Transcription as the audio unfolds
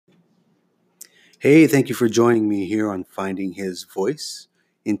Hey, thank you for joining me here on Finding His Voice.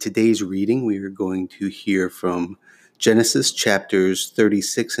 In today's reading, we are going to hear from Genesis chapters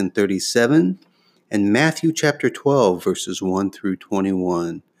 36 and 37 and Matthew chapter 12, verses 1 through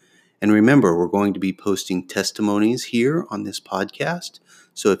 21. And remember, we're going to be posting testimonies here on this podcast.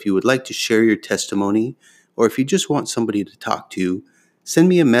 So if you would like to share your testimony, or if you just want somebody to talk to, send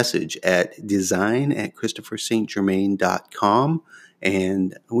me a message at design@christopherstgermain.com,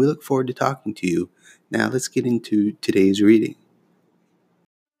 and we look forward to talking to you. Now let's get into today's reading.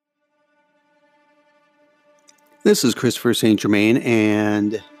 This is Christopher St. Germain,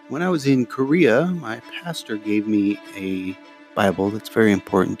 and when I was in Korea, my pastor gave me a Bible that's very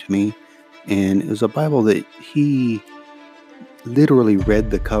important to me, and it was a Bible that he literally read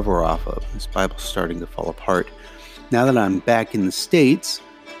the cover off of. This Bible's starting to fall apart. Now that I'm back in the States,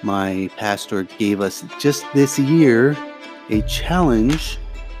 my pastor gave us just this year a challenge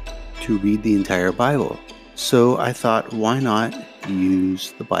to read the entire Bible. So I thought, why not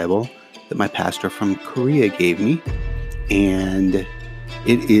use the Bible that my pastor from Korea gave me? And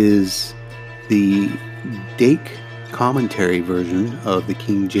it is the Dake commentary version of the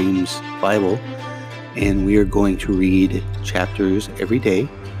King James Bible. And we are going to read chapters every day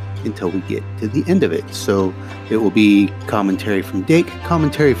until we get to the end of it. So it will be commentary from Dake,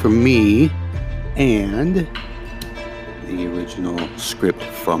 commentary from me, and the original script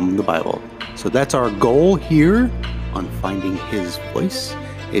from the Bible. So that's our goal here on Finding His Voice.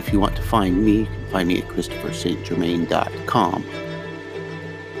 If you want to find me, you can find me at ChristopherStGermain.com.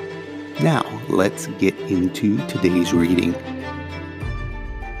 Now, let's get into today's reading.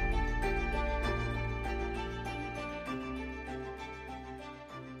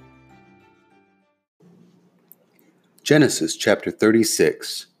 Genesis chapter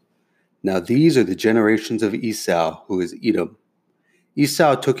 36. Now these are the generations of Esau, who is Edom.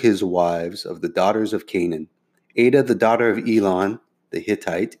 Esau took his wives of the daughters of Canaan, Adah the daughter of Elon the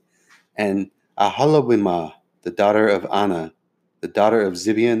Hittite, and Aholibamah the daughter of Anah, the daughter of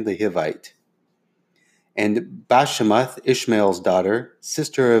Zibeon the Hivite, and Bashemath Ishmael's daughter,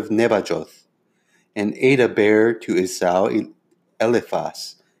 sister of Nebajoth. And Adah bare to Esau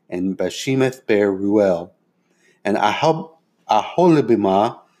Eliphaz, and Bashemath bare Ruel, and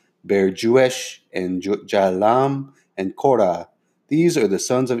Aholibamah bare Jeush and Jalam and Korah. These are the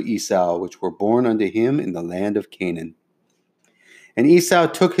sons of Esau, which were born unto him in the land of Canaan. And Esau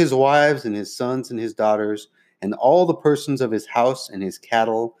took his wives and his sons and his daughters, and all the persons of his house and his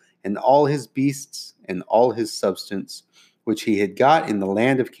cattle, and all his beasts and all his substance, which he had got in the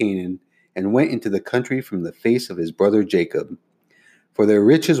land of Canaan, and went into the country from the face of his brother Jacob. For their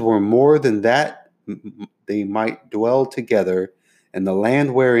riches were more than that they might dwell together, and the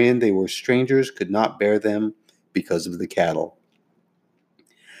land wherein they were strangers could not bear them because of the cattle.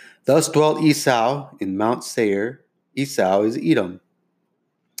 Thus dwelt Esau in Mount Seir. Esau is Edom.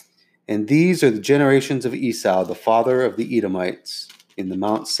 And these are the generations of Esau, the father of the Edomites, in the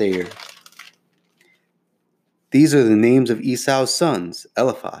Mount Seir. These are the names of Esau's sons: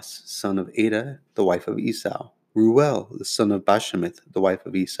 Eliphaz, son of Adah, the wife of Esau; Ruel, the son of Bashemath, the wife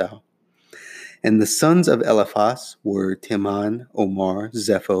of Esau. And the sons of Eliphaz were Teman, Omar,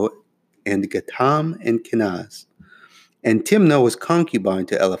 Zepho, and Gatam, and Kenaz. And Timnah was concubine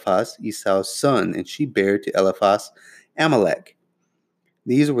to Eliphaz, Esau's son, and she bare to Eliphaz Amalek.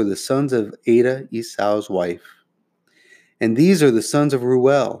 These were the sons of Adah, Esau's wife. And these are the sons of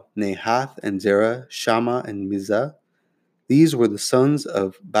Ruel, Nahath, and Zerah, Shammah, and Mizah. These were the sons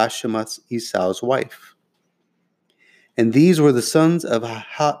of Bashemath, Esau's wife. And these were the sons of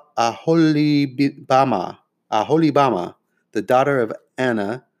Aholibamah, the daughter of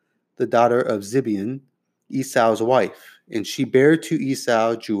Anah, the daughter of Zibeon, Esau's wife. And she bare to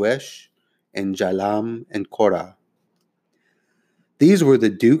Esau Jeush, and Jalam, and Korah. These were the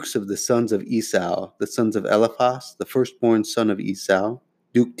dukes of the sons of Esau, the sons of Eliphaz, the firstborn son of Esau: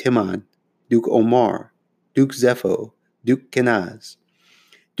 Duke Teman, Duke Omar, Duke Zepho, Duke Kenaz,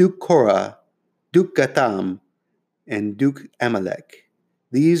 Duke Korah, Duke Gatam, and Duke Amalek.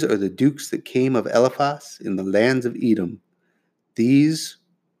 These are the dukes that came of Eliphaz in the lands of Edom. These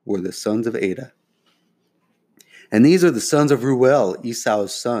were the sons of Adah. And these are the sons of Ruel,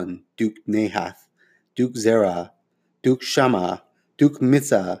 Esau's son: Duke Nahath, Duke Zerah, Duke Shammah, Duke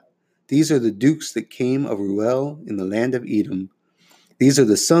Mizah. These are the dukes that came of Ruel in the land of Edom. These are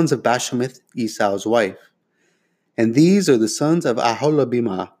the sons of Bashemath, Esau's wife. And these are the sons of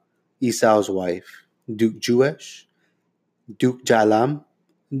Aholibamah, Esau's wife: Duke Jeush, Duke Jalam,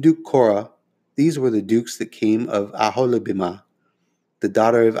 Duke Korah. These were the dukes that came of Aholibamah, the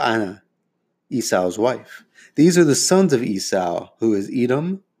daughter of Anah, Esau's wife. These are the sons of Esau, who is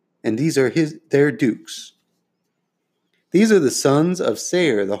Edom. and these are their dukes. These are the sons of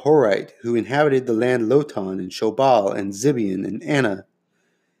Seir the Horite, who inhabited the land Lotan and Shobal and Zibeon and Anna,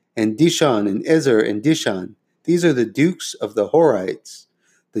 and Dishan and Ezer and Dishan. These are the dukes of the Horites,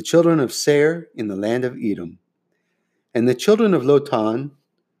 the children of Seir in the land of Edom. And the children of Lotan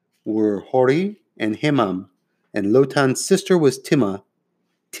were Hori and Hemam, and Lotan's sister was Timnah.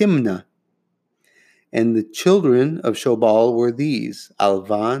 And the children of Shobal were these,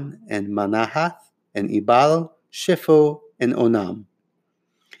 Alvan and Manahath, and Ebal, Shepho, and Onam.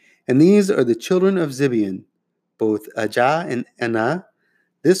 And these are the children of Zibeon, both Ajah and Anah.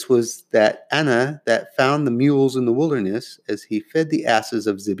 This was that Anah that found the mules in the wilderness as he fed the asses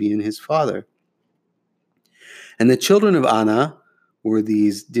of Zibeon his father. And the children of Anah were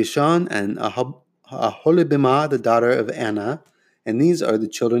these, Dishan and Aholibamah, the daughter of Anah. And these are the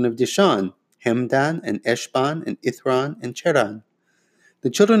children of Dishan, Hemdan and Eshban and Ithran and Cheran. The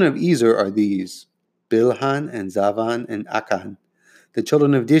children of Ezer are these, Bilhan and Zavan and Akan. The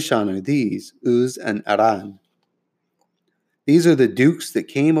children of Dishan are these, Uz and Aran. These are the dukes that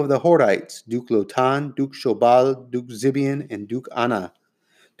came of the Horites, Duke Lotan, Duke Shobal, Duke Zibeon, and Duke Anah.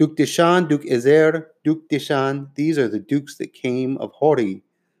 Duke Dishan, Duke Ezer, Duke Dishan. These are the dukes that came of Hori,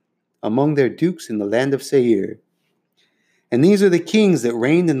 among their dukes in the land of Seir. And these are the kings that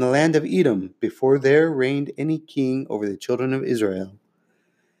reigned in the land of Edom, before there reigned any king over the children of Israel.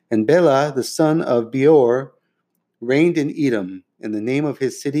 And Bela, the son of Beor, reigned in Edom, and the name of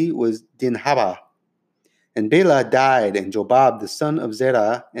his city was Dinhabah. And Bela died, and Jobab, the son of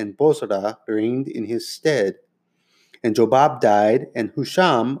Zerah, and Bozrah reigned in his stead. And Jobab died, and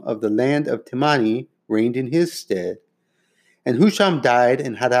Husham of the land of Temani reigned in his stead. And Husham died,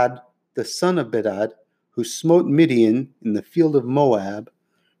 and Hadad, the son of Bedad, who smote Midian in the field of Moab,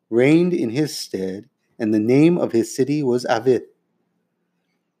 reigned in his stead, and the name of his city was Avith.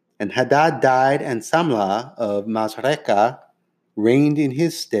 And Hadad died, and Samlah of Masrekah reigned in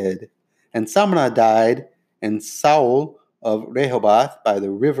his stead. And Samlah died, and Saul of Rehoboth by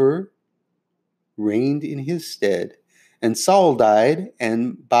the river reigned in his stead. And Saul died,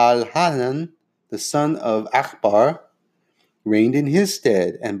 and Baal-Hanan, the son of Achbar, reigned in his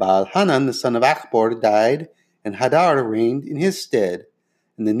stead. And Baal-Hanan, the son of Achbor, died, and Hadar reigned in his stead.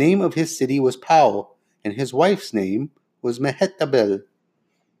 And the name of his city was Pau, and his wife's name was Mehetabel,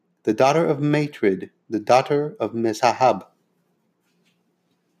 the daughter of Matred, the daughter of Mezahab.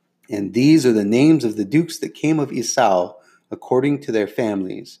 And these are the names of the dukes that came of Esau, according to their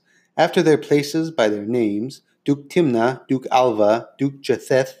families, after their places by their names, Duke Timnah, Duke Alva, Duke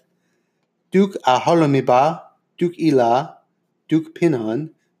Jetheth, Duke Aholomibah, Duke Elah, Duke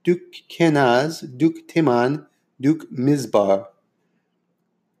Pinon, Duke Kenaz, Duke Timan, Duke Mizbar,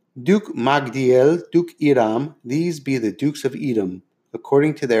 Duke Magdiel, Duke Iram. These be the dukes of Edom,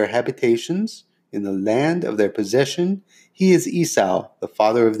 according to their habitations, in the land of their possession. He is Esau, the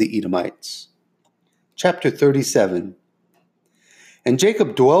father of the Edomites. Chapter 37. And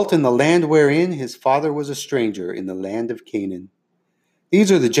Jacob dwelt in the land wherein his father was a stranger, in the land of Canaan.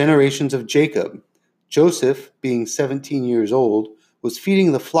 These are the generations of Jacob. Joseph, being 17 years old, was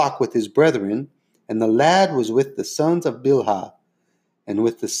feeding the flock with his brethren, and the lad was with the sons of Bilhah, and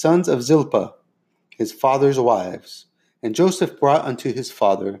with the sons of Zilpah, his father's wives. And Joseph brought unto his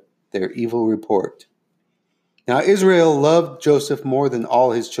father their evil report. Now Israel loved Joseph more than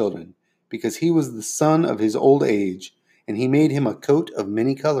all his children, because he was the son of his old age, and he made him a coat of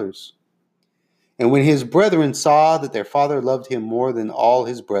many colors. And when his brethren saw that their father loved him more than all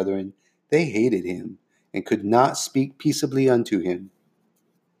his brethren, they hated him, and could not speak peaceably unto him.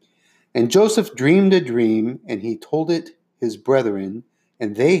 And Joseph dreamed a dream, and he told it his brethren,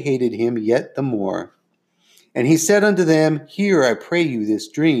 and they hated him yet the more. And he said unto them, Hear, I pray you, this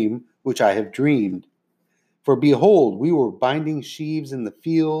dream which I have dreamed. For behold, we were binding sheaves in the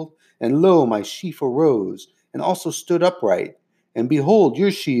field, and lo, my sheaf arose, and also stood upright. And behold,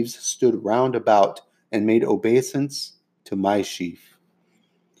 your sheaves stood round about, and made obeisance to my sheaf.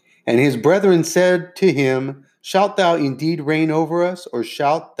 And his brethren said to him, Shalt thou indeed reign over us, or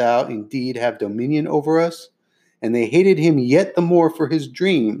shalt thou indeed have dominion over us? And they hated him yet the more for his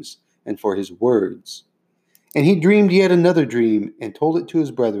dreams, and for his words. And he dreamed yet another dream, and told it to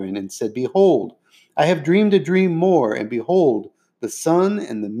his brethren, and said, Behold, I have dreamed a dream more, and behold, the sun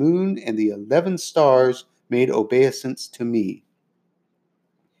and the moon and the 11 stars made obeisance to me.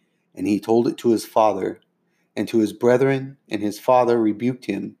 And he told it to his father, and to his brethren, and his father rebuked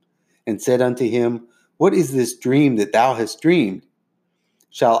him, and said unto him, What is this dream that thou hast dreamed?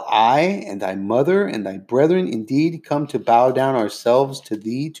 Shall I and thy mother and thy brethren indeed come to bow down ourselves to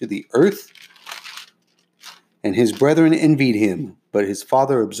thee to the earth? And his brethren envied him, But his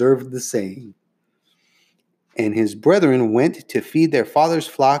father observed the saying. And his brethren went to feed their father's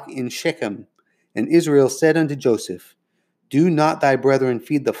flock in Shechem. And Israel said unto Joseph, Do not thy brethren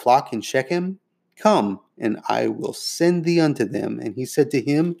feed the flock in Shechem? Come, and I will send thee unto them. And he said to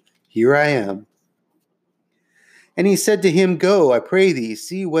him, Here I am. And he said to him, Go, I pray thee,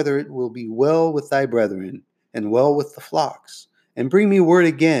 see whether it will be well with thy brethren, and well with the flocks, and bring me word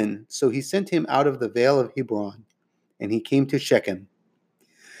again. So he sent him out of the vale of Hebron, and he came to Shechem.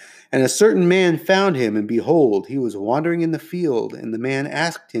 And a certain man found him, and behold, he was wandering in the field. And the man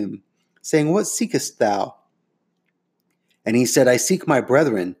asked him, saying, What seekest thou? And he said, I seek my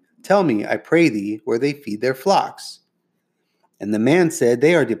brethren. Tell me, I pray thee, where they feed their flocks. And the man said,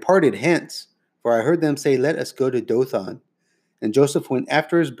 They are departed hence, for I heard them say, Let us go to Dothan. And Joseph went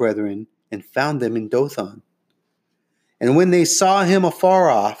after his brethren, and found them in Dothan. And when they saw him afar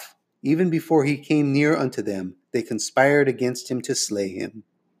off, even before he came near unto them, they conspired against him to slay him.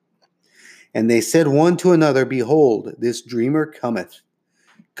 And they said one to another, Behold, this dreamer cometh.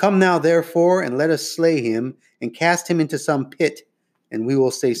 Come now, therefore, and let us slay him, and cast him into some pit, and we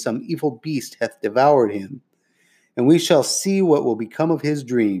will say some evil beast hath devoured him, and we shall see what will become of his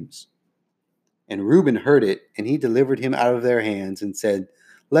dreams. And Reuben heard it, and he delivered him out of their hands, and said,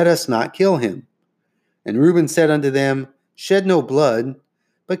 Let us not kill him. And Reuben said unto them, Shed no blood,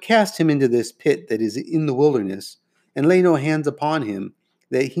 but cast him into this pit that is in the wilderness, and lay no hands upon him,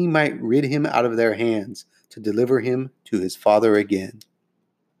 that he might rid him out of their hands, to deliver him to his father again.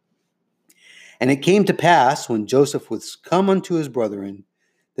 And it came to pass, when Joseph was come unto his brethren,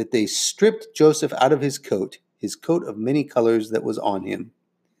 that they stripped Joseph out of his coat of many colors that was on him.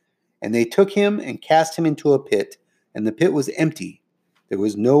 And they took him and cast him into a pit, and the pit was empty. There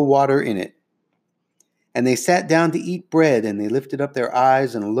was no water in it. And they sat down to eat bread, and they lifted up their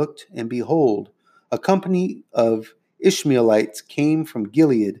eyes and looked, and behold, a company of Ishmaelites came from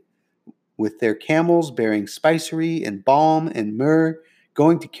Gilead with their camels bearing spicery and balm and myrrh,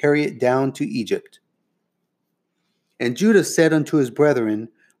 going to carry it down to Egypt. And Judah said unto his brethren,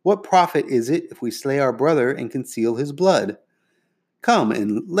 What profit is it if we slay our brother and conceal his blood? Come,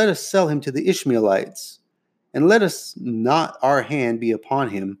 and let us sell him to the Ishmaelites, and let us not our hand be upon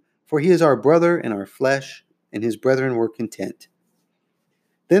him, for he is our brother and our flesh. And his brethren were content.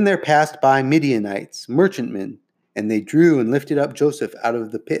 Then there passed by Midianites, merchantmen, and they drew and lifted up Joseph out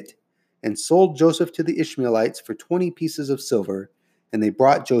of the pit, and sold Joseph to the Ishmaelites for 20 pieces of silver, and they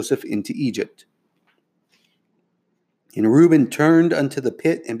brought Joseph into Egypt. And Reuben turned unto the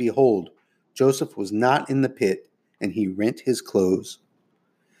pit, and behold, Joseph was not in the pit, and he rent his clothes.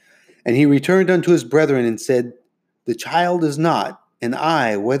 And he returned unto his brethren, and said, The child is not, and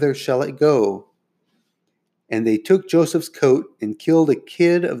I, whither shall it go? And they took Joseph's coat, and killed a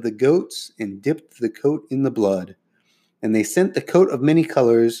kid of the goats, and dipped the coat in the blood. And they sent the coat of many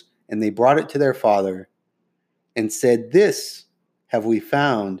colors, and they brought it to their father, and said, This have we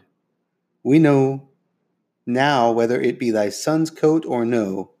found. We know now whether it be thy son's coat or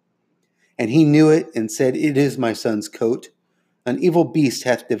no. And he knew it, and said, It is my son's coat. An evil beast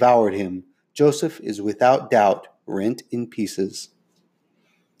hath devoured him. Joseph is without doubt rent in pieces.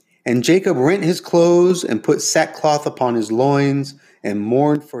 And Jacob rent his clothes, and put sackcloth upon his loins, and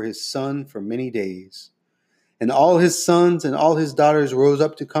mourned for his son for many days. And all his sons and all his daughters rose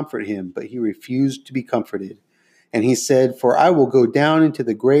up to comfort him, but he refused to be comforted. And he said, For I will go down into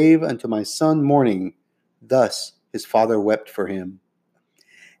the grave unto my son mourning. Thus his father wept for him.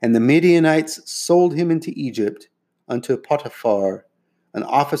 And the Midianites sold him into Egypt unto Potiphar, an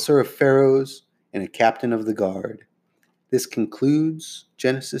officer of Pharaoh's and a captain of the guard. This concludes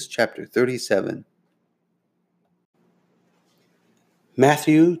Genesis chapter 37.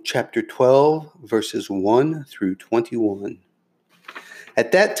 Matthew chapter 12, verses 1 through 21.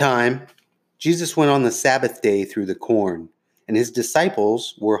 At that time, Jesus went on the Sabbath day through the corn, and his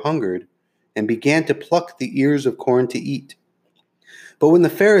disciples were hungered, and began to pluck the ears of corn to eat. But when the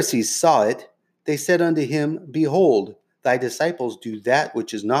Pharisees saw it, they said unto him, Behold, thy disciples do that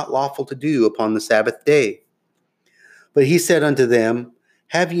which is not lawful to do upon the Sabbath day. But he said unto them,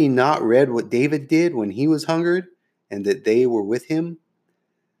 Have ye not read what David did when he was hungered, and that they were with him?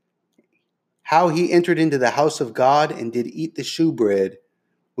 How he entered into the house of God, and did eat the shewbread,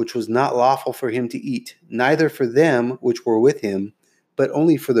 which was not lawful for him to eat, neither for them which were with him, but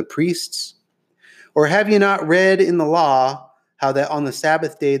only for the priests? Or have ye not read in the law how that on the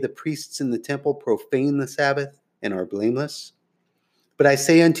Sabbath day the priests in the temple profane the Sabbath, and are blameless? But I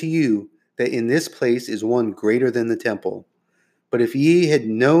say unto you, that in this place is one greater than the temple. But if ye had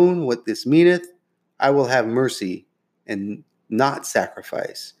known what this meaneth, I will have mercy, and not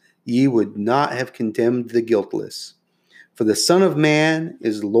sacrifice, ye would not have condemned the guiltless. For the Son of Man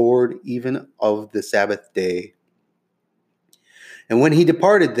is Lord even of the Sabbath day. And when he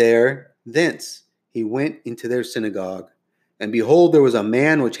departed thence he went into their synagogue. And behold, there was a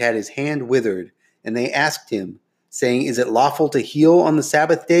man which had his hand withered. And they asked him, saying, Is it lawful to heal on the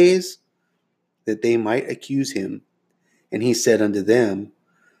Sabbath days? That they might accuse him. And he said unto them,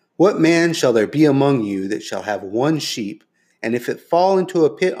 What man shall there be among you that shall have one sheep, and if it fall into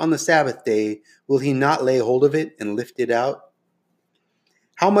a pit on the Sabbath day, will he not lay hold of it and lift it out?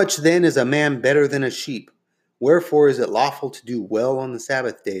 How much then is a man better than a sheep? Wherefore is it lawful to do well on the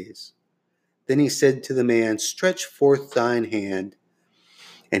Sabbath days? Then he said to the man, Stretch forth thine hand.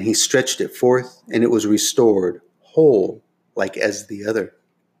 And he stretched it forth, and it was restored, whole, like as the other.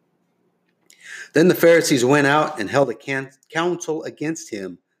 Then the Pharisees went out and held a council against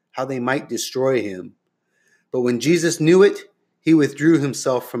him, how they might destroy him. But when Jesus knew it, he withdrew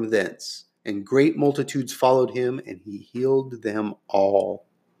himself from thence, and great multitudes followed him, and he healed them all,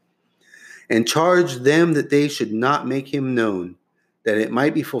 and charged them that they should not make him known, that it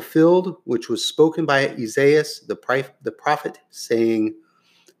might be fulfilled which was spoken by Isaiah the prophet, saying,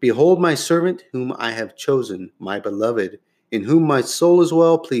 Behold my servant whom I have chosen, my beloved, in whom my soul is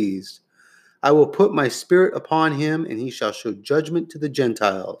well pleased. I will put my spirit upon him, and he shall show judgment to the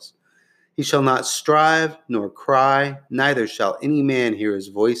Gentiles. He shall not strive nor cry, neither shall any man hear his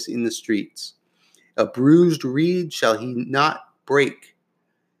voice in the streets. A bruised reed shall he not break,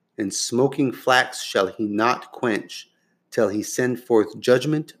 and smoking flax shall he not quench, till he send forth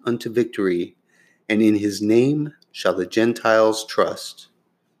judgment unto victory, and in his name shall the Gentiles trust.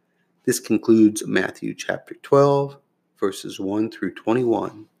 This concludes Matthew chapter 12, verses 1 through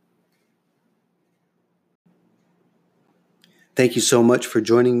 21. Thank you so much for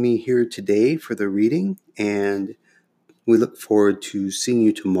joining me here today for the reading, and we look forward to seeing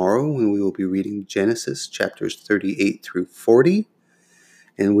you tomorrow when we will be reading Genesis chapters 38 through 40,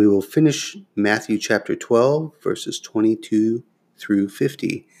 and we will finish Matthew chapter 12, verses 22 through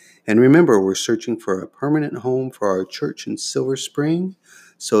 50. And remember, we're searching for a permanent home for our church in Silver Spring,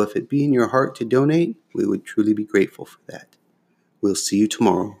 so if it be in your heart to donate, we would truly be grateful for that. We'll see you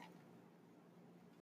tomorrow.